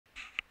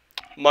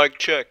Mic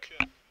check.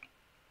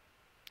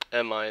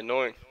 Am I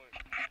annoying?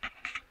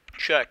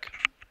 Check.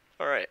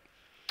 Alright.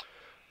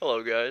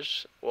 Hello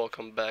guys.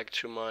 Welcome back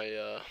to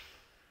my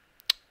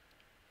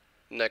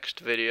next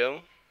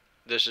video.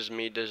 This is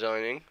me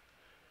designing.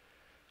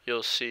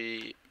 You'll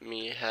see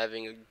me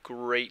having a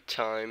great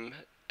time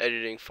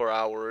editing for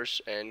hours,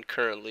 and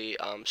currently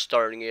I'm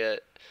starting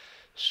at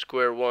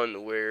square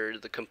one where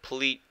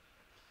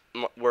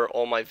where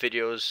all my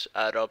videos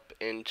add up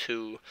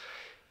into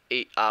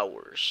 8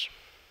 hours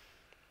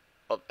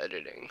of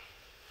editing.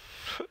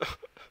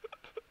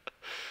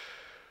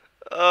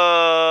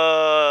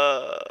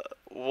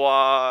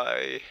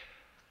 Why?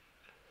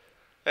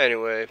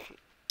 Anyway,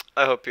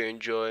 I hope you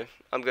enjoy.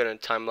 I'm gonna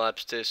time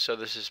lapse this, so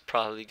this is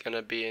probably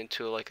gonna be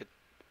into like a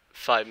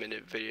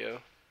 5-minute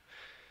video.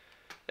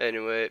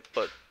 Anyway,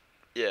 but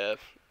yeah,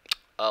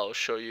 I'll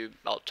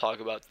talk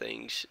about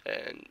things,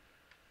 and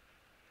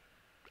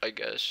I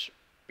guess,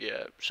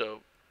 yeah,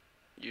 so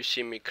you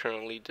see me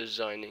currently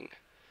designing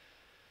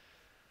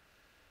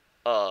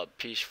a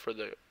piece for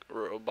the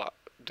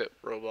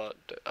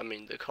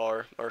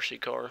car,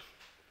 RC car,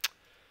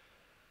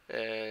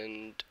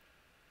 and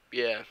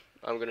yeah,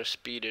 I'm gonna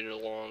speed it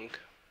along.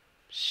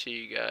 See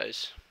you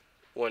guys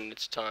when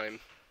it's time.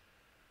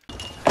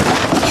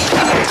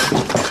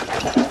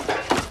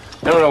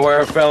 I don't know where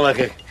I felt like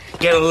I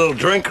get a little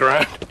drink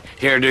around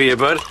here, do you,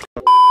 bud?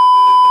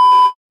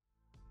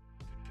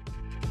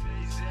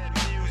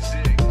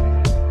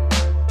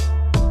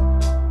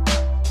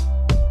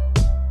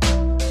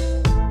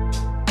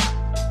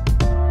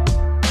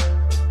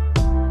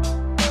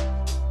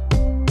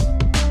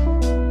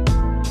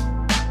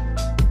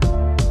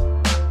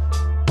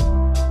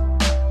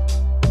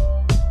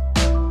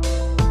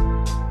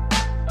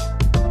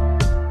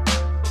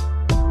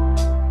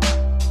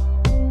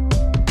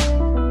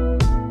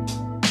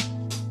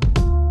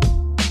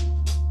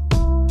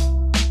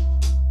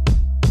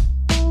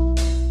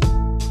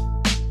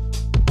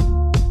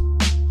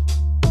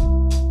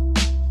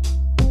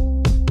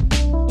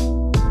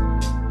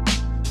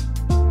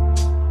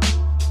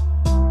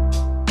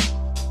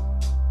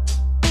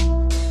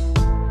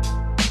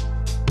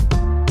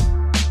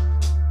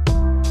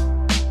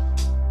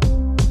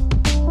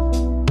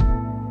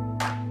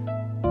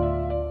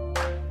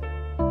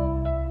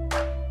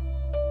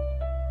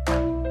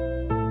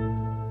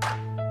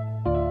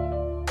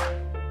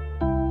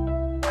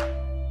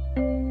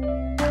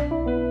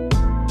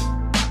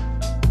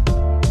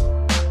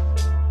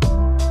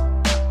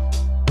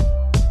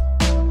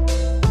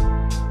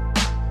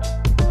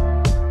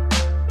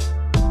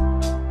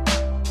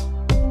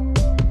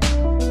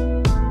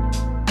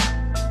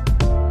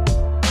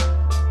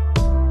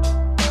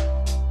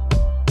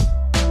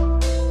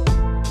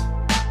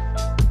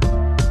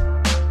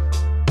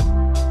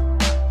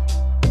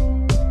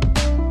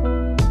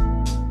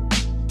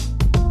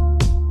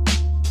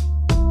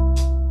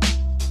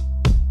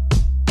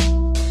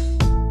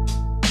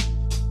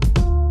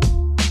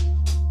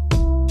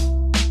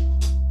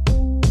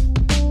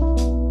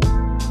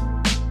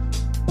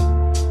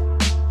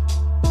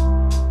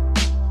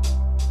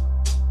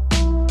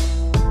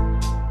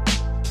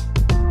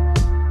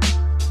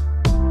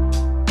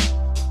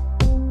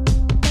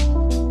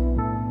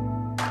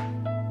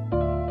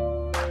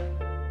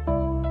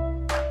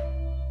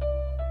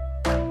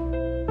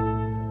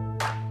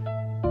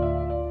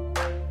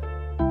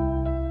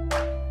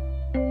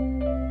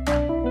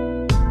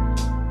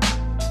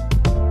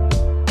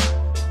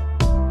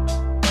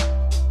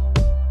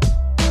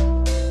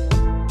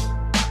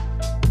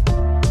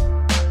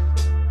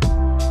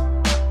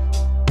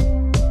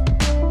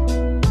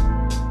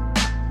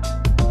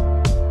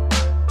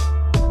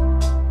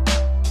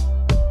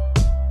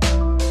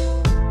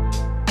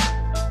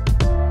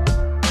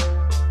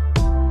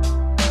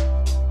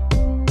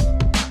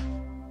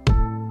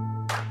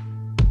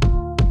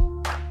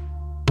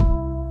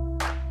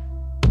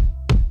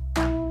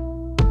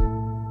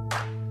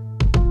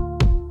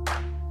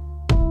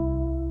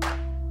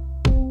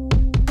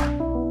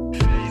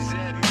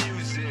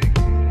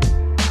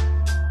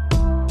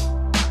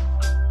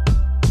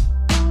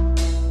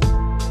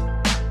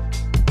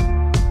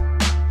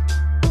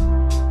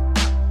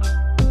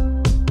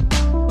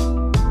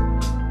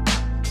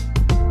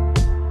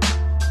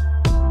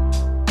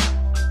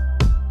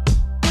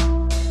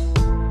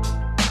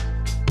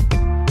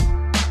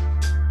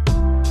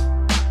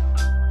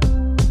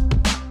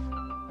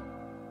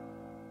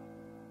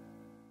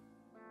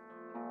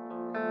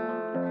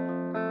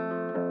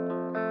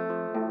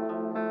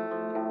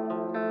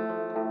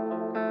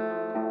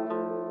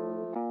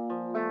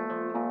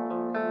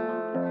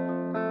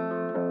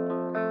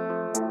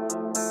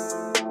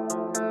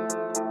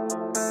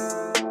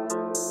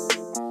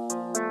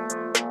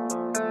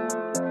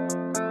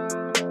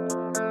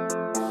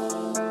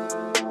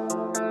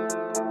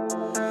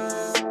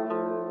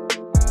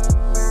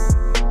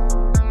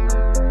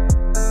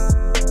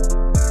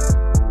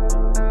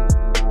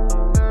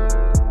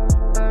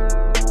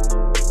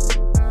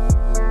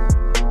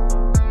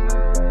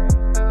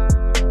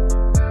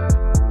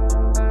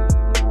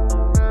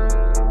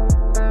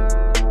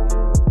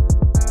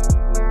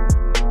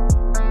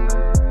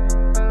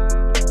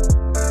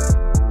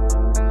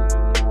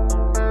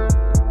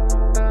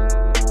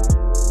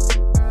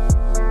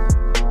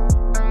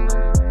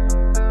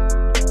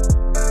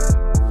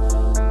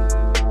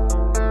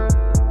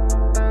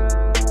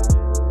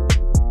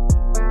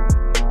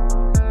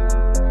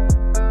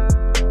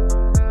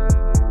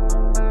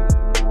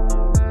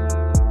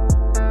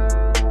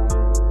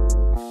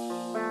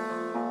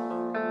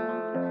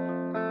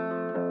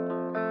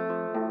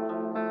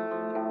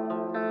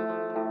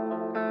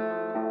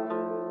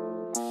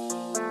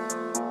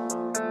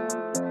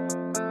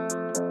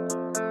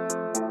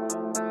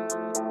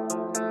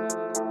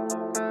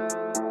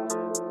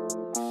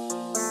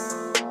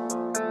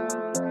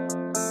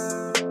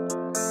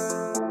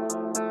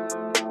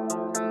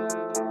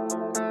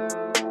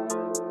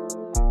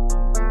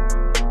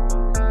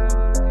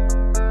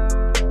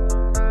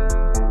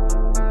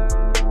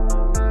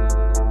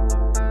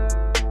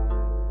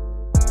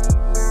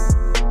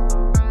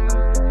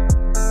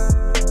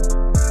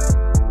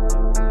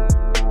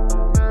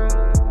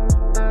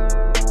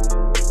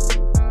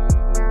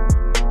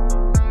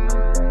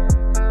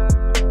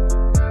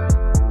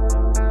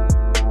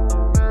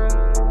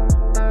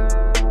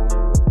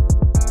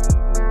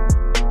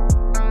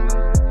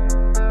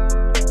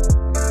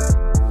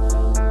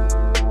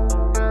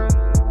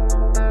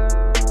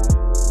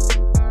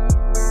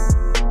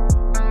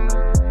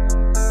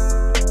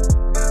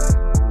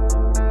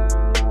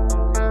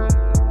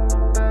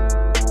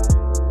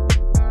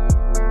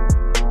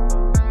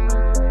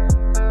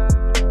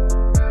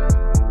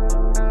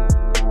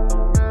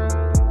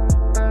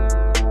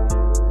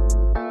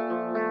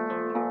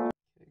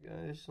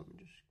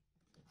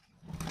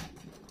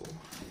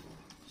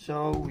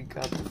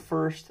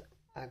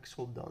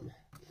 axle done.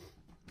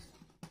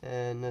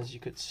 And as you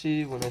could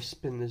see, when I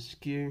spin this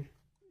gear,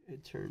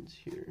 it turns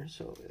here.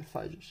 So if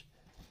I just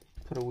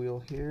put a wheel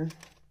here,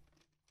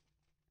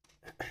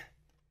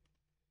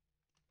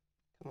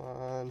 come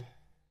on.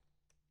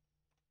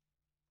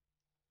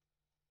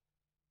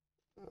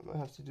 I might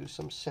have to do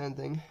some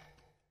sanding.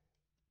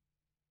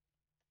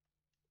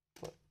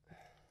 What?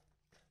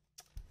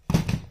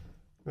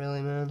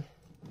 Really, man?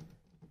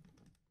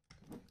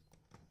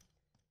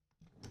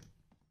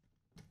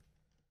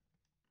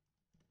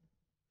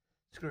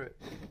 Screw it.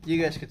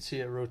 You guys could see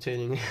it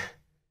rotating.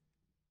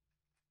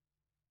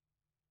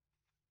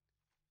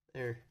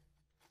 There.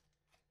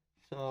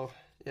 So,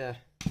 yeah.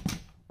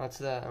 That's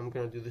that. I'm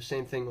gonna do the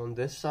same thing on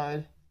this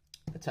side.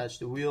 Attach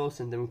the wheels,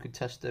 and then we could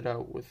test it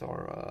out with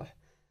our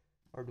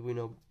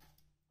Arduino.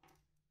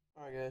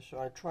 Alright guys, so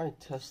I tried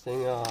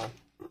testing our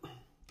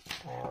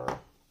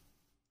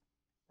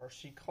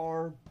RC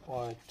car,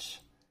 but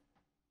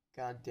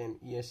goddamn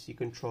ESC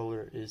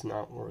controller is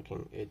not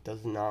working. It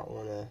does not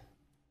want to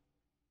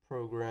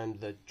program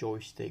the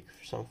joystick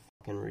for some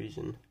fucking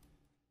reason.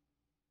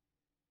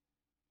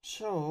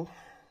 So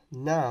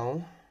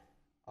now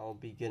I'll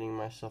be getting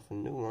myself a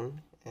new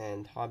one,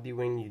 and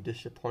Hobbywing, you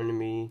disappointed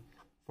me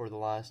for the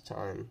last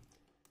time.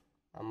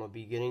 I'm gonna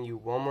be getting you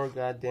one more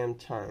goddamn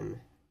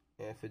time.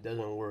 And if it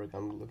doesn't work,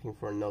 I'm looking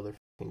for another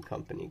fucking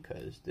company,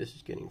 because this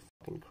is getting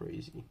fucking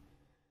crazy.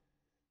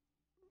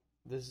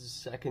 This is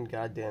the second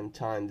goddamn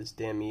time this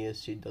damn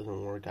ESC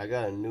doesn't work. I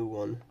got a new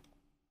one,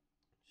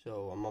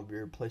 so I'm gonna be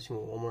replacing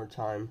it one more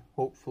time.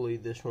 Hopefully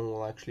this one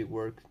will actually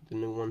work, the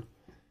new one.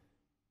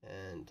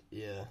 And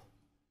yeah,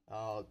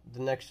 the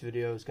next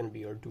video is gonna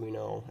be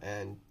Arduino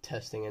and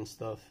testing and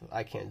stuff.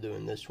 I can't do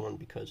in this one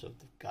because of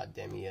the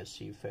goddamn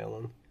ESC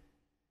failing.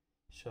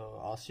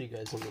 So I'll see you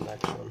guys in the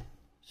next one.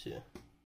 See ya.